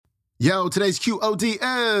Yo, today's QOD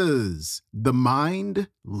is The Mind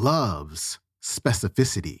Loves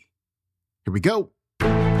Specificity. Here we go.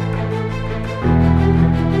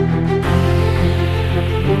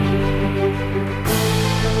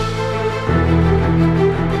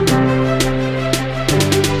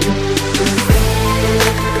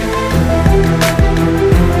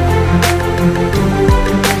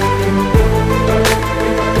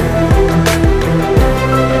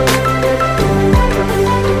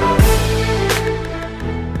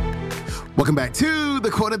 Welcome back to the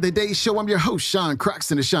Quote of the Day Show. I'm your host, Sean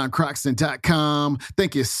Croxton of SeanCroxton.com.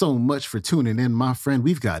 Thank you so much for tuning in, my friend.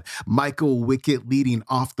 We've got Michael Wickett leading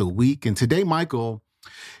off the week. And today, Michael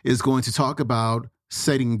is going to talk about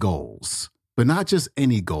setting goals, but not just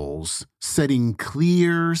any goals, setting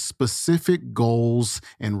clear, specific goals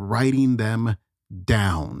and writing them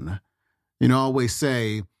down. You know, I always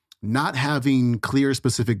say not having clear,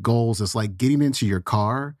 specific goals is like getting into your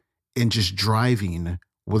car and just driving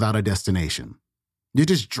without a destination. You're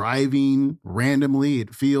just driving randomly.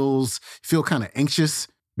 It feel kind of anxious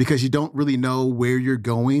because you don't really know where you're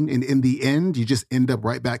going. And in the end, you just end up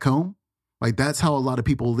right back home. Like that's how a lot of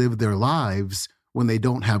people live their lives when they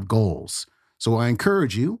don't have goals. So I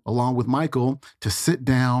encourage you, along with Michael, to sit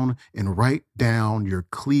down and write down your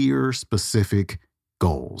clear, specific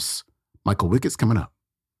goals. Michael Wickett's coming up.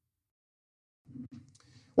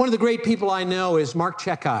 One of the great people I know is Mark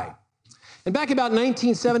Chekai. And back about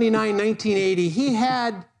 1979, 1980, he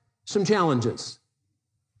had some challenges.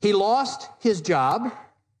 He lost his job,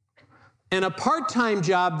 and a part-time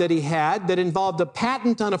job that he had that involved a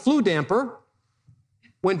patent on a flue damper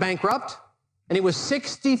went bankrupt, and he was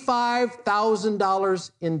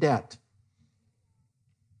 $65,000 in debt.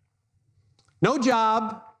 No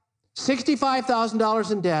job,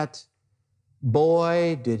 $65,000 in debt.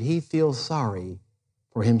 Boy, did he feel sorry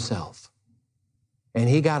for himself. And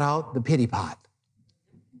he got out the pity pot.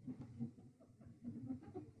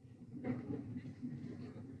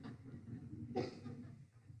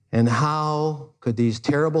 And how could these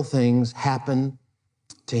terrible things happen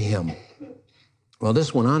to him? Well,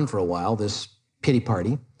 this went on for a while, this pity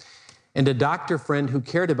party. And a doctor friend who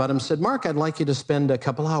cared about him said, "Mark, I'd like you to spend a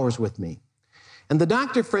couple hours with me." And the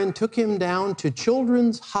doctor friend took him down to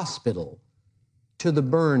Children's Hospital, to the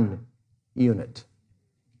burn unit,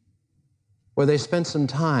 where they spent some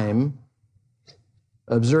time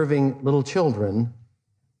observing little children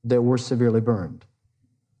that were severely burned.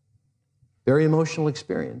 Very emotional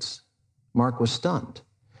experience. Mark was stunned.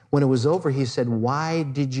 When it was over, he said, "Why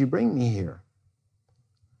did you bring me here?"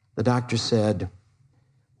 The doctor said,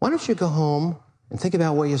 "Why don't you go home and think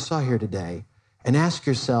about what you saw here today and ask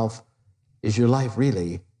yourself, is your life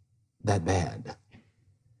really that bad?"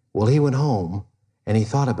 Well, he went home and he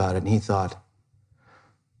thought about it and he thought,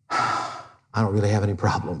 I don't really have any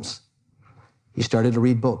problems. He started to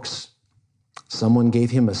read books. Someone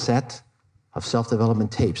gave him a set of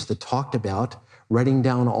self-development tapes that talked about writing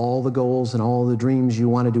down all the goals and all the dreams you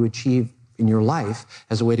wanted to achieve in your life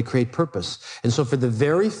as a way to create purpose. And so for the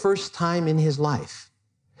very first time in his life,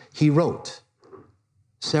 he wrote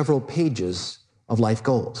several pages of life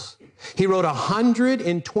goals. He wrote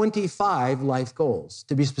 125 life goals,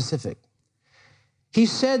 to be specific. He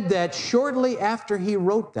said that shortly after he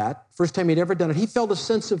wrote that, first time he'd ever done it, he felt a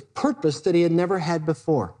sense of purpose that he had never had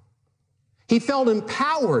before. He felt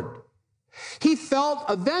empowered. He felt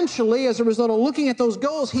eventually, as a result of looking at those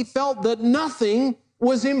goals, he felt that nothing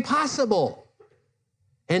was impossible.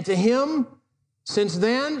 And to him, since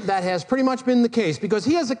then, that has pretty much been the case because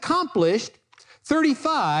he has accomplished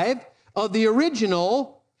 35 of the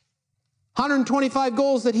original 125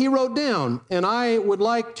 goals that he wrote down. And I would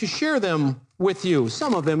like to share them with you,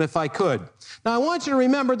 some of them if I could. Now I want you to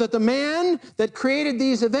remember that the man that created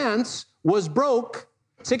these events was broke,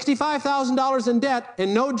 $65,000 in debt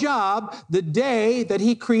and no job the day that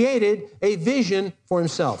he created a vision for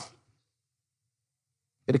himself.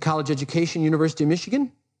 He had a college education, University of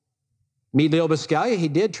Michigan. Meet Leo Biscaglia, he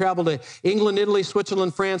did travel to England, Italy,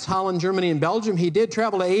 Switzerland, France, Holland, Germany, and Belgium. He did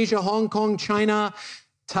travel to Asia, Hong Kong, China,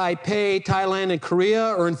 Taipei, Thailand, and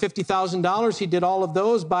Korea, earned $50,000. He did all of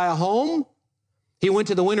those, buy a home. He went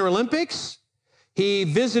to the Winter Olympics. He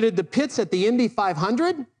visited the pits at the Indy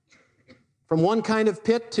 500, from one kind of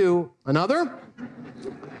pit to another.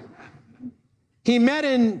 He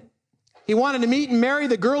wanted to meet and marry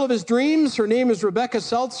the girl of his dreams. Her name is Rebecca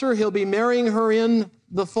Seltzer. He'll be marrying her in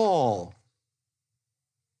the fall.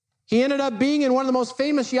 He ended up being in one of the most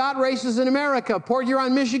famous yacht races in America, Port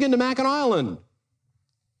Huron, Michigan to Mackinac Island.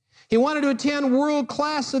 He wanted to attend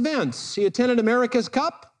world-class events. He attended America's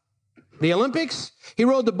Cup, the Olympics. He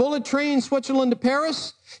rode the bullet train, Switzerland to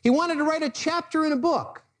Paris. He wanted to write a chapter in a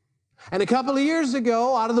book. And a couple of years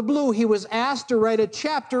ago, out of the blue, he was asked to write a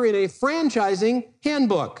chapter in a franchising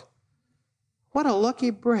handbook. What a lucky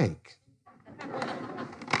break.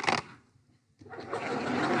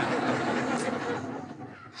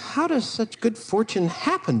 How does such good fortune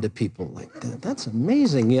happen to people like that? That's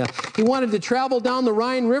amazing. Yeah. He wanted to travel down the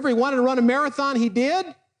Rhine River. He wanted to run a marathon. He did.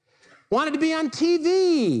 Wanted to be on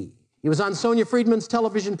TV. He was on Sonia Friedman's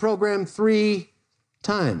television program 3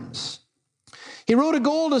 times. He wrote a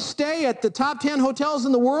goal to stay at the top 10 hotels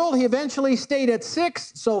in the world. He eventually stayed at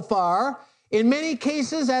 6 so far, in many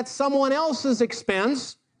cases at someone else's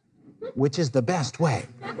expense, which is the best way.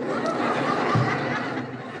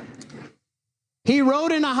 He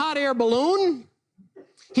rode in a hot air balloon.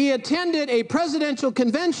 He attended a presidential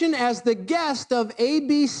convention as the guest of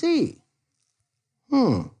ABC.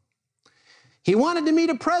 He wanted to meet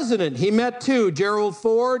a president. He met 2, Gerald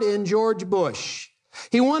Ford and George Bush.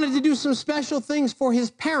 He wanted to do some special things for his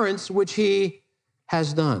parents, which he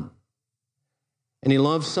has done. And he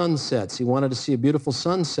loves sunsets. He wanted to see a beautiful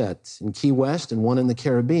sunset in Key West and one in the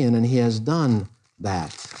Caribbean, and he has done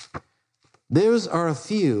that. Those are a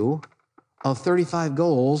few of 35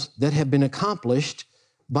 goals that have been accomplished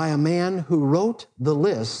by a man who wrote the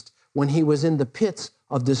list when he was in the pits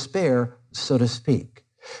of despair, so to speak.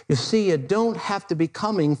 You see, you don't have to be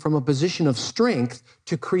coming from a position of strength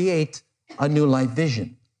to create a new life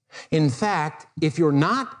vision. In fact, if you're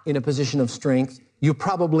not in a position of strength, you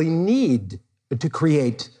probably need to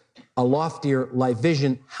create a loftier life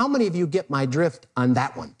vision. How many of you get my drift on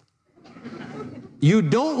that one? You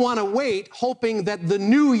don't want to wait hoping that the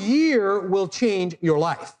new year will change your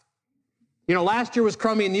life. You know, last year was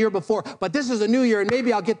crummy and the year before, but this is a new year and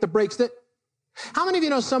maybe I'll get the breaks that... How many of you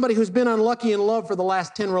know somebody who's been unlucky in love for the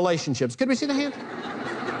last 10 relationships? Could we see the hand?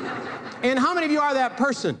 And how many of you are that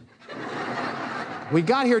person? We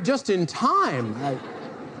got here just in time.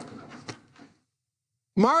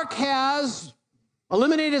 Mark has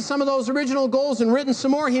eliminated some of those original goals and written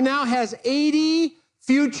some more. He now has 80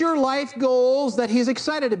 future life goals that he's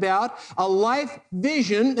excited about, a life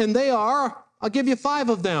vision, and they are, I'll give you 5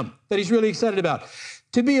 of them that he's really excited about.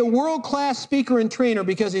 To be a world-class speaker and trainer,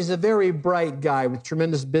 because he's a very bright guy with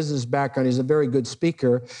tremendous business background. He's a very good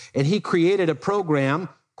speaker, and he created a program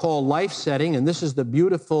called Life Setting, and this is the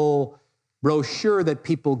beautiful brochure that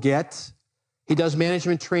people get. He does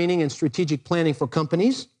management training and strategic planning for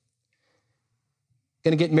companies.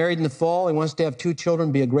 Going to get married in the fall. He wants to have 2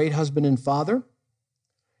 children, be a great husband and father.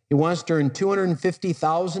 He wants to earn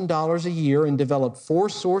 $250,000 a year and develop 4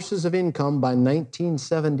 sources of income by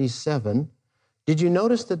 1977. Did you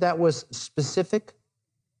notice that that was specific?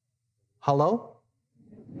 Hello?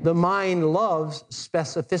 The mind loves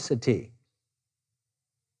specificity.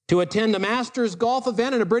 To attend a Masters golf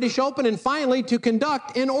event and a British Open, and finally to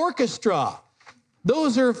conduct an orchestra.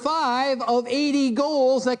 Those are 5 of 80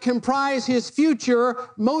 goals that comprise his future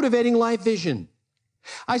motivating life vision.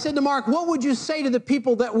 I said to Mark, what would you say to the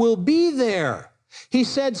people that will be there? He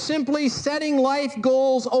said, simply, setting life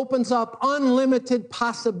goals opens up unlimited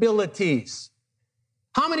possibilities.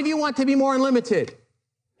 How many of you want to be more unlimited?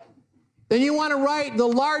 Then you want to write the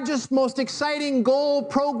largest, most exciting goal,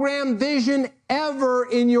 program, vision ever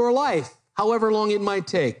in your life, however long it might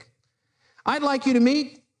take. I'd like you to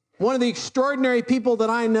meet one of the extraordinary people that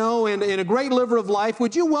I know and a great liver of life.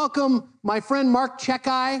 Would you welcome my friend Mark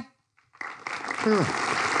Chekai?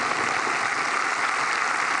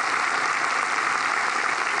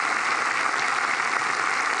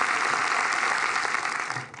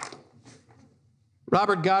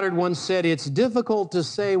 Robert Goddard once said, it's difficult to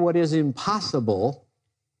say what is impossible,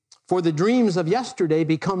 for the dreams of yesterday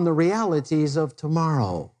become the realities of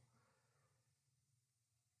tomorrow.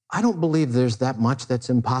 I don't believe there's that much that's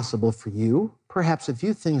impossible for you. Perhaps a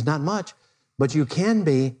few things, not much, but you can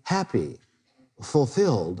be happy,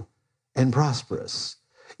 fulfilled, and prosperous.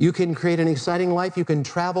 You can create an exciting life. You can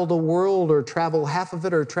travel the world, or travel half of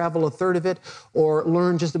it, or travel a third of it, or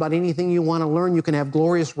learn just about anything you want to learn. You can have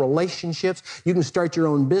glorious relationships. You can start your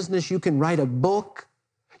own business. You can write a book.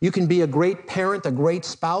 You can be a great parent, a great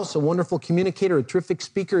spouse, a wonderful communicator, a terrific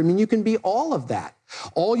speaker. I mean, you can be all of that.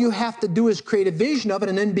 All you have to do is create a vision of it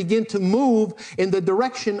and then begin to move in the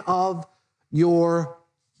direction of your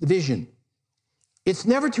vision. It's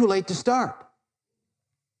never too late to start.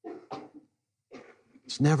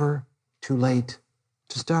 It's never too late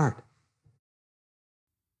to start.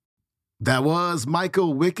 That was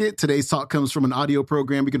Michael Wickett. Today's talk comes from an audio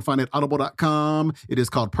program you can find at audible.com. It is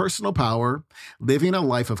called Personal Power, Living a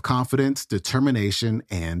Life of Confidence, Determination,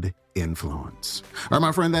 and influence. All right,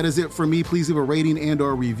 my friend, that is it for me. Please leave a rating and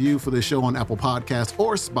or review for the show on Apple Podcasts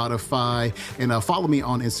or Spotify. And follow me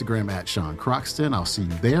on Instagram at Sean Croxton. I'll see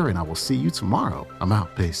you there, and I will see you tomorrow. I'm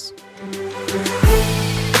out. Peace.